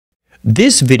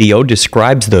This video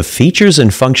describes the features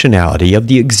and functionality of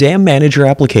the Exam Manager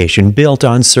application built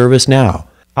on ServiceNow.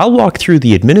 I'll walk through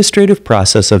the administrative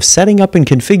process of setting up and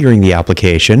configuring the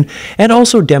application and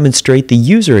also demonstrate the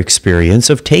user experience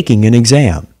of taking an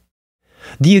exam.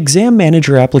 The Exam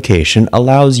Manager application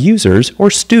allows users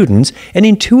or students an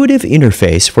intuitive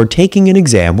interface for taking an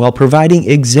exam while providing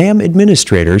exam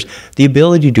administrators the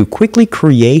ability to quickly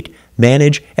create,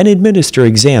 manage, and administer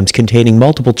exams containing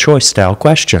multiple choice style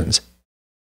questions.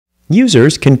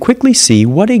 Users can quickly see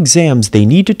what exams they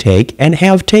need to take and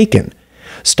have taken,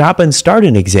 stop and start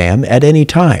an exam at any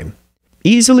time,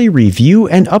 easily review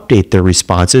and update their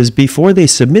responses before they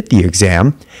submit the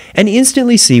exam, and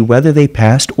instantly see whether they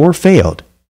passed or failed.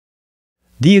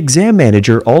 The Exam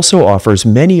Manager also offers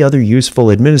many other useful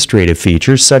administrative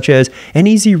features such as an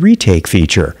easy retake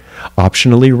feature,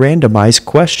 optionally randomized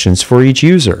questions for each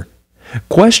user,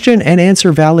 question and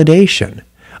answer validation,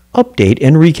 update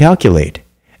and recalculate,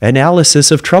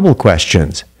 analysis of trouble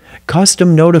questions,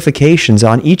 custom notifications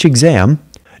on each exam,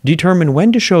 determine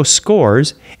when to show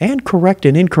scores and correct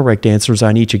and incorrect answers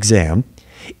on each exam,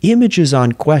 images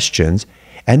on questions,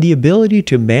 and the ability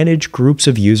to manage groups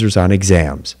of users on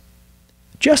exams.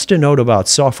 Just a note about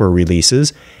software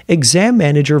releases, Exam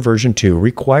Manager version 2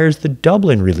 requires the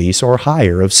Dublin release or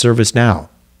higher of ServiceNow.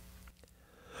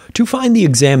 To find the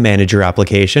Exam Manager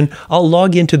application, I'll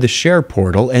log into the Share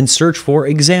portal and search for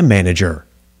Exam Manager.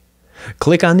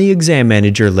 Click on the Exam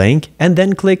Manager link and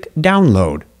then click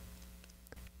Download.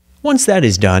 Once that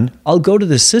is done, I'll go to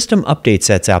the System Update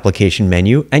Sets application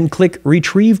menu and click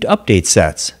Retrieved Update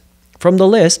Sets. From the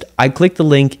list, I click the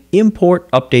link Import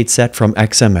Update Set from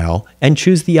XML and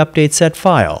choose the update set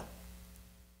file.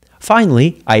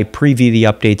 Finally, I preview the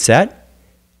update set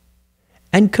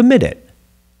and commit it.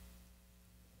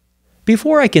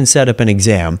 Before I can set up an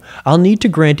exam, I'll need to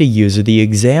grant a user the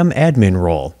exam admin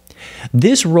role.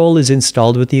 This role is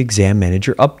installed with the Exam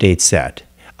Manager update set.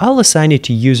 I'll assign it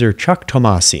to user Chuck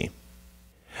Tomasi.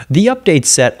 The update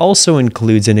set also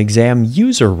includes an exam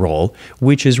user role,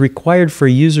 which is required for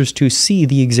users to see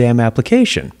the exam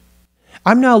application.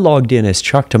 I'm now logged in as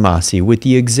Chuck Tomasi with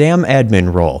the exam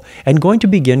admin role and going to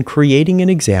begin creating an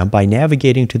exam by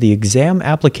navigating to the exam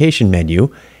application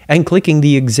menu and clicking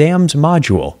the exams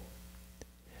module.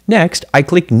 Next, I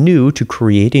click New to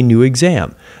create a new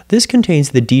exam. This contains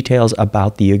the details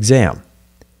about the exam.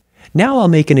 Now I'll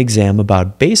make an exam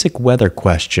about basic weather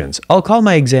questions. I'll call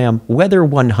my exam Weather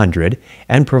 100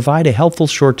 and provide a helpful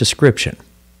short description.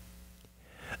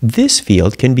 This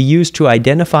field can be used to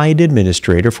identify an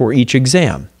administrator for each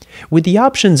exam. With the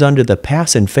options under the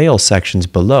Pass and Fail sections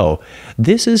below,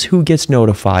 this is who gets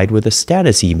notified with a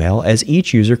status email as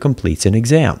each user completes an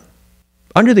exam.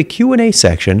 Under the Q&A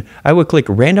section, I would click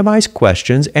Randomize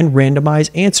Questions and Randomize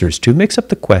Answers to mix up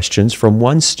the questions from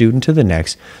one student to the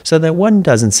next so that one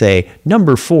doesn't say,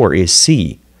 number 4 is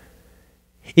C.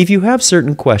 If you have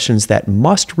certain questions that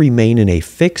must remain in a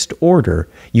fixed order,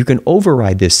 you can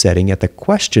override this setting at the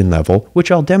question level,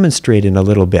 which I'll demonstrate in a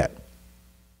little bit.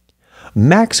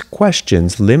 Max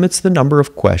questions limits the number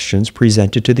of questions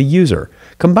presented to the user.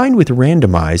 Combined with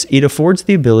randomize, it affords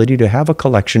the ability to have a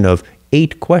collection of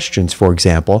 8 questions, for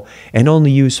example, and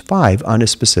only use 5 on a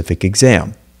specific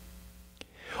exam.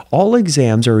 All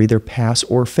exams are either pass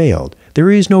or failed. There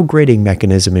is no grading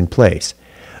mechanism in place.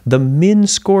 The min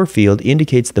score field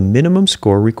indicates the minimum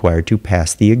score required to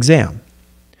pass the exam.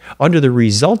 Under the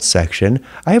Results section,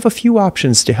 I have a few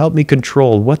options to help me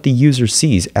control what the user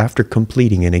sees after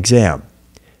completing an exam.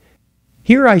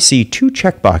 Here I see 2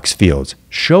 checkbox fields,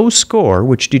 Show Score,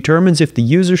 which determines if the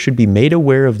user should be made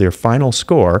aware of their final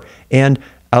score, and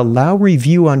Allow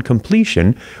Review on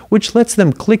Completion, which lets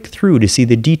them click through to see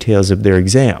the details of their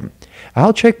exam.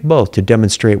 I'll check both to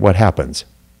demonstrate what happens.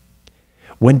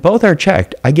 When both are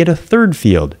checked, I get a third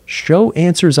field, Show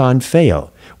Answers on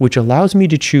Fail, which allows me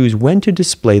to choose when to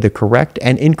display the correct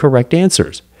and incorrect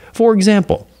answers. For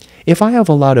example, if I have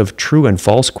a lot of true and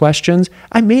false questions,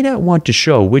 I may not want to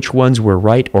show which ones were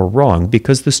right or wrong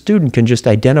because the student can just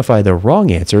identify the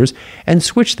wrong answers and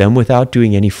switch them without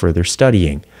doing any further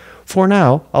studying. For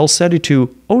now, I'll set it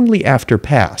to Only After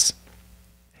Pass.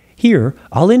 Here,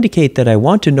 I'll indicate that I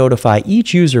want to notify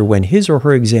each user when his or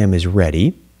her exam is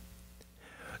ready,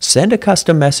 send a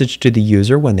custom message to the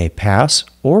user when they pass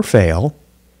or fail,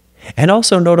 and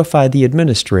also notify the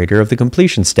administrator of the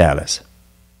completion status.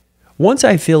 Once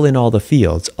I fill in all the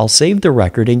fields, I'll save the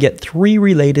record and get 3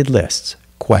 related lists: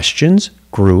 questions,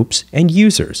 groups, and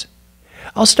users.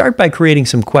 I'll start by creating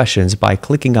some questions by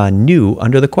clicking on New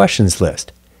under the questions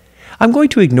list. I'm going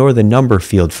to ignore the number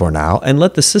field for now and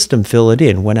let the system fill it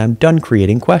in when I'm done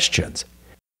creating questions.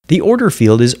 The order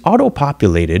field is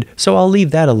auto-populated, so I'll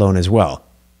leave that alone as well.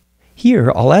 Here,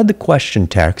 I'll add the question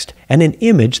text and an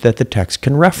image that the text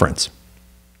can reference.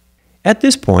 At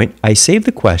this point, I save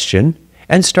the question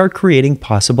and start creating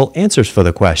possible answers for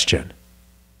the question.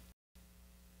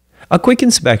 A quick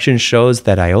inspection shows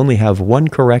that I only have one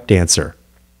correct answer.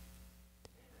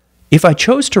 If I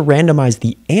chose to randomize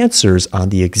the answers on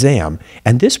the exam,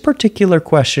 and this particular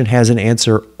question has an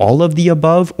answer all of the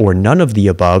above or none of the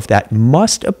above that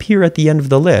must appear at the end of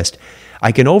the list,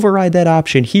 I can override that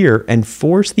option here and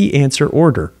force the answer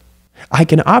order. I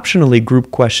can optionally group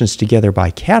questions together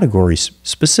by categories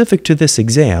specific to this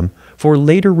exam for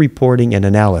later reporting and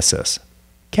analysis.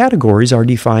 Categories are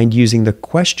defined using the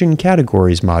Question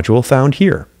Categories module found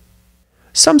here.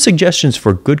 Some suggestions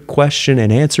for good question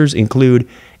and answers include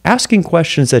asking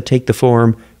questions that take the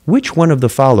form, which one of the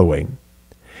following?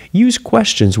 Use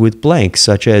questions with blanks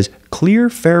such as, clear,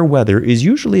 fair weather is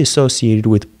usually associated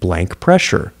with blank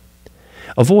pressure.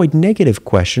 Avoid negative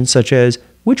questions such as,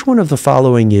 which one of the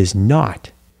following is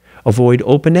not? Avoid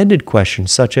open-ended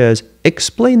questions such as,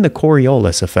 explain the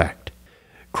Coriolis effect.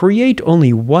 Create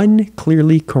only one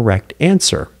clearly correct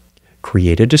answer.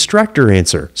 Create a distractor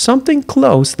answer, something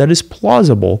close that is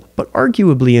plausible but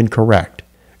arguably incorrect.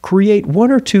 Create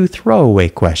one or two throwaway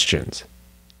questions.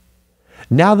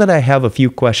 Now that I have a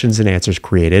few questions and answers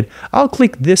created, I'll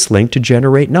click this link to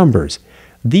generate numbers.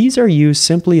 These are used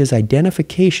simply as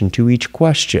identification to each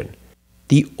question.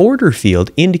 The order field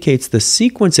indicates the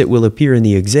sequence it will appear in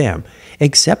the exam,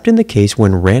 except in the case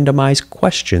when randomized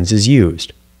questions is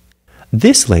used.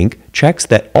 This link checks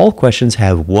that all questions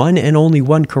have one and only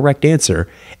one correct answer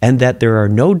and that there are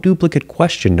no duplicate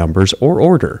question numbers or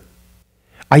order.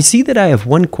 I see that I have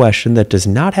one question that does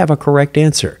not have a correct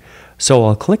answer, so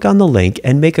I'll click on the link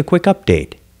and make a quick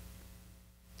update.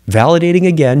 Validating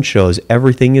again shows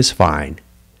everything is fine.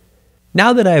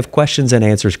 Now that I have questions and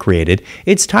answers created,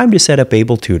 it's time to set up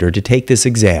AbleTutor to take this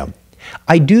exam.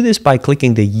 I do this by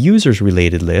clicking the Users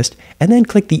Related list and then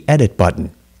click the Edit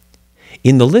button.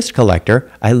 In the list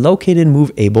collector, I locate and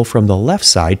move Able from the left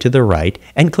side to the right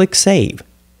and click Save.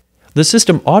 The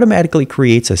system automatically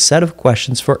creates a set of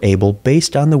questions for Able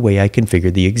based on the way I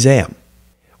configured the exam.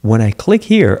 When I click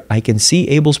here, I can see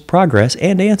Able's progress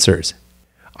and answers.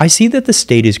 I see that the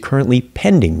state is currently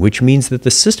pending, which means that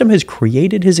the system has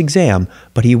created his exam,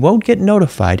 but he won't get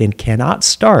notified and cannot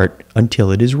start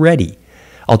until it is ready.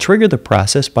 I'll trigger the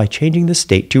process by changing the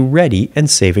state to Ready and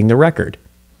saving the record.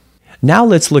 Now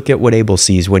let's look at what Able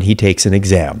sees when he takes an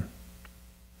exam.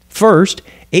 First,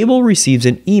 Able receives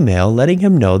an email letting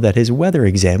him know that his weather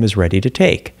exam is ready to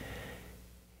take.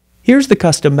 Here's the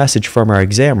custom message from our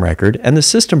exam record, and the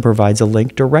system provides a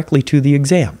link directly to the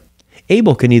exam.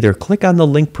 Able can either click on the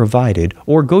link provided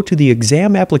or go to the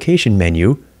exam application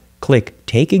menu, click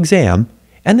Take Exam,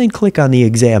 and then click on the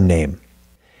exam name.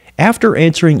 After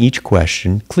answering each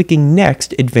question, clicking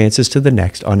Next advances to the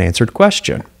next unanswered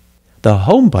question. The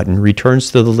Home button returns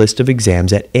to the list of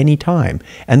exams at any time,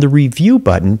 and the Review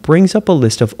button brings up a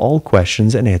list of all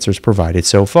questions and answers provided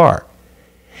so far.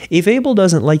 If Able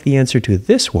doesn't like the answer to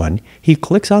this one, he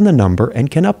clicks on the number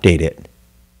and can update it.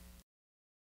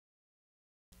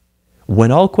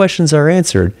 When all questions are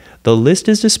answered, the list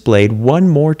is displayed one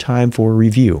more time for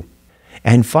review.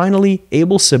 And finally,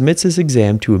 Able submits his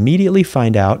exam to immediately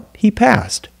find out he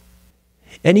passed.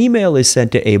 An email is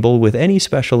sent to Able with any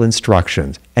special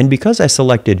instructions, and because I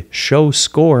selected Show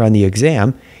Score on the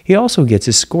exam, he also gets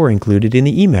his score included in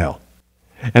the email.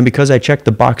 And because I checked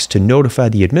the box to notify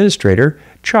the administrator,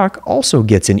 Chuck also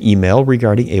gets an email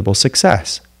regarding Able's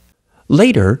success.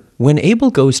 Later, when Able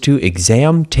goes to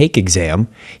Exam Take Exam,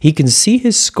 he can see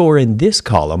his score in this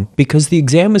column because the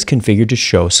exam is configured to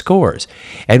show scores,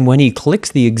 and when he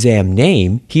clicks the exam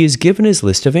name, he is given his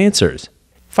list of answers.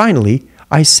 Finally,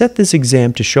 I set this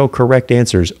exam to show correct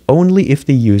answers only if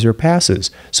the user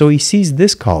passes, so he sees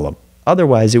this column,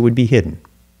 otherwise it would be hidden.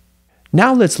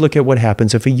 Now let's look at what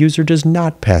happens if a user does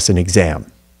not pass an exam.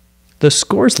 The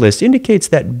scores list indicates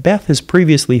that Beth has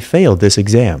previously failed this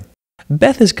exam.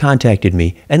 Beth has contacted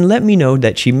me and let me know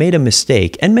that she made a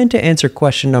mistake and meant to answer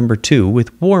question number 2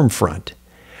 with warm front.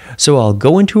 So I'll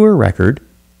go into her record,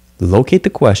 locate the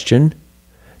question,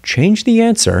 change the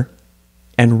answer,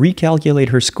 and recalculate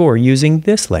her score using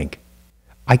this link.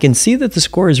 I can see that the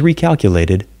score is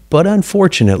recalculated, but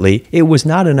unfortunately, it was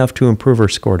not enough to improve her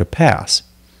score to pass.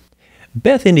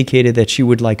 Beth indicated that she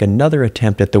would like another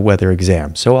attempt at the weather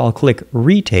exam, so I'll click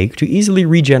Retake to easily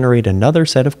regenerate another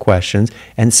set of questions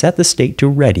and set the state to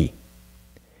Ready.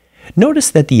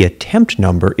 Notice that the attempt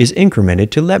number is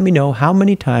incremented to let me know how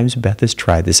many times Beth has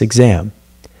tried this exam.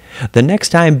 The next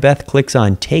time Beth clicks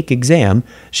on Take Exam,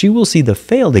 she will see the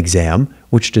failed exam,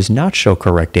 which does not show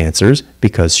correct answers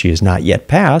because she has not yet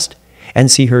passed, and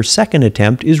see her second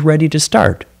attempt is ready to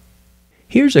start.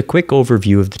 Here's a quick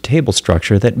overview of the table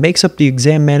structure that makes up the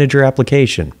Exam Manager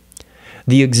application.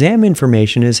 The exam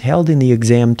information is held in the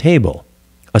exam table.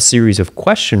 A series of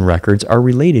question records are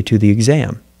related to the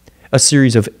exam. A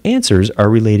series of answers are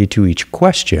related to each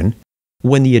question.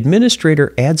 When the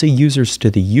administrator adds a user to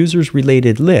the users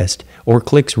related list or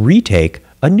clicks Retake,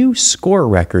 a new score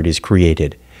record is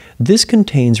created. This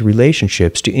contains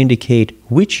relationships to indicate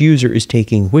which user is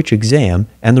taking which exam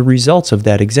and the results of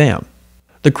that exam.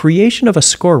 The creation of a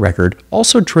score record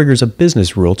also triggers a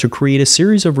business rule to create a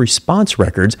series of response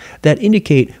records that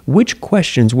indicate which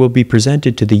questions will be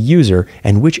presented to the user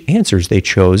and which answers they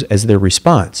chose as their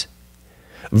response.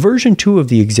 Version 2 of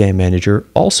the Exam Manager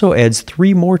also adds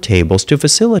 3 more tables to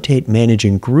facilitate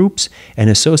managing groups and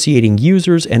associating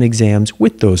users and exams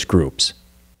with those groups.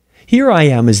 Here I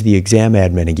am as the exam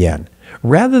admin again.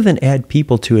 Rather than add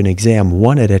people to an exam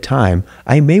one at a time,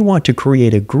 I may want to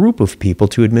create a group of people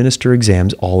to administer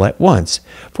exams all at once.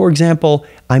 For example,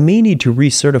 I may need to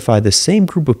recertify the same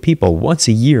group of people once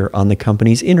a year on the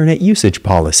company's internet usage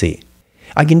policy.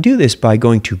 I can do this by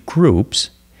going to Groups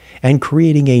and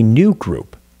creating a new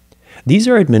group. These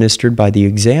are administered by the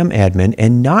exam admin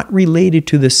and not related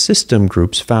to the system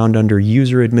groups found under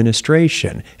User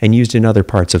Administration and used in other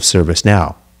parts of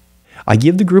ServiceNow. I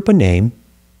give the group a name,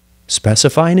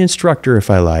 specify an instructor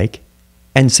if I like,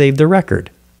 and save the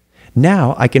record.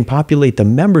 Now I can populate the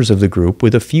members of the group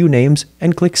with a few names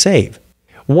and click Save.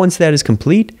 Once that is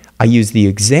complete, I use the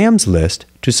exams list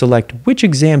to select which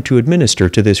exam to administer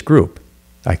to this group.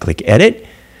 I click Edit,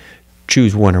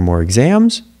 choose one or more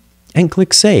exams, and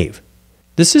click Save.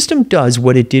 The system does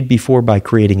what it did before by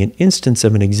creating an instance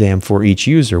of an exam for each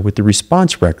user with the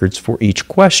response records for each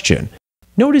question.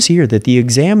 Notice here that the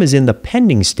exam is in the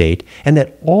pending state and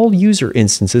that all user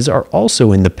instances are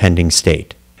also in the pending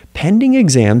state. Pending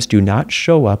exams do not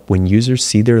show up when users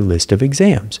see their list of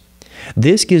exams.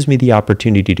 This gives me the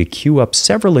opportunity to queue up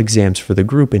several exams for the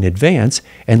group in advance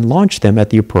and launch them at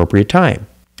the appropriate time,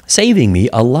 saving me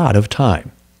a lot of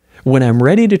time. When I'm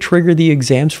ready to trigger the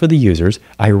exams for the users,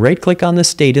 I right-click on the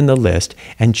state in the list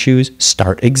and choose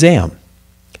Start Exam.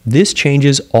 This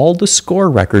changes all the score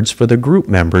records for the group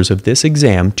members of this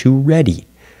exam to Ready.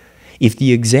 If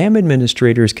the exam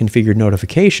administrator has configured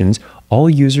notifications, all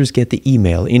users get the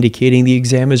email indicating the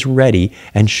exam is ready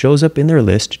and shows up in their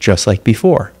list just like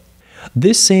before.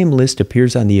 This same list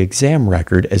appears on the exam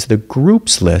record as the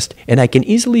Groups list, and I can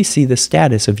easily see the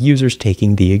status of users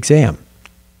taking the exam.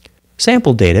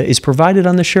 Sample data is provided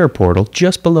on the Share portal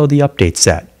just below the update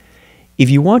set.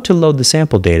 If you want to load the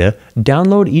sample data,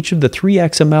 download each of the 3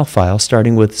 XML files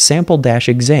starting with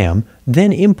sample-exam,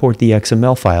 then import the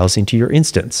XML files into your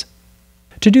instance.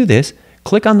 To do this,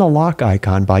 click on the lock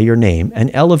icon by your name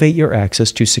and elevate your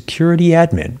access to Security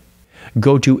Admin.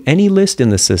 Go to any list in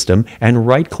the system and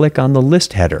right-click on the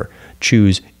list header,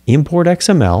 choose Import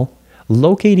XML,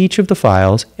 locate each of the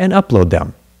files, and upload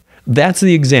them. That's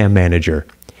the Exam Manager.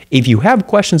 If you have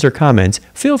questions or comments,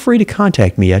 feel free to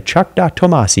contact me at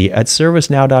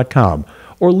chuck.tomasi@servicenow.com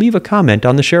or leave a comment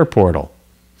on the Share portal.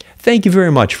 Thank you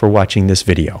very much for watching this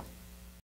video.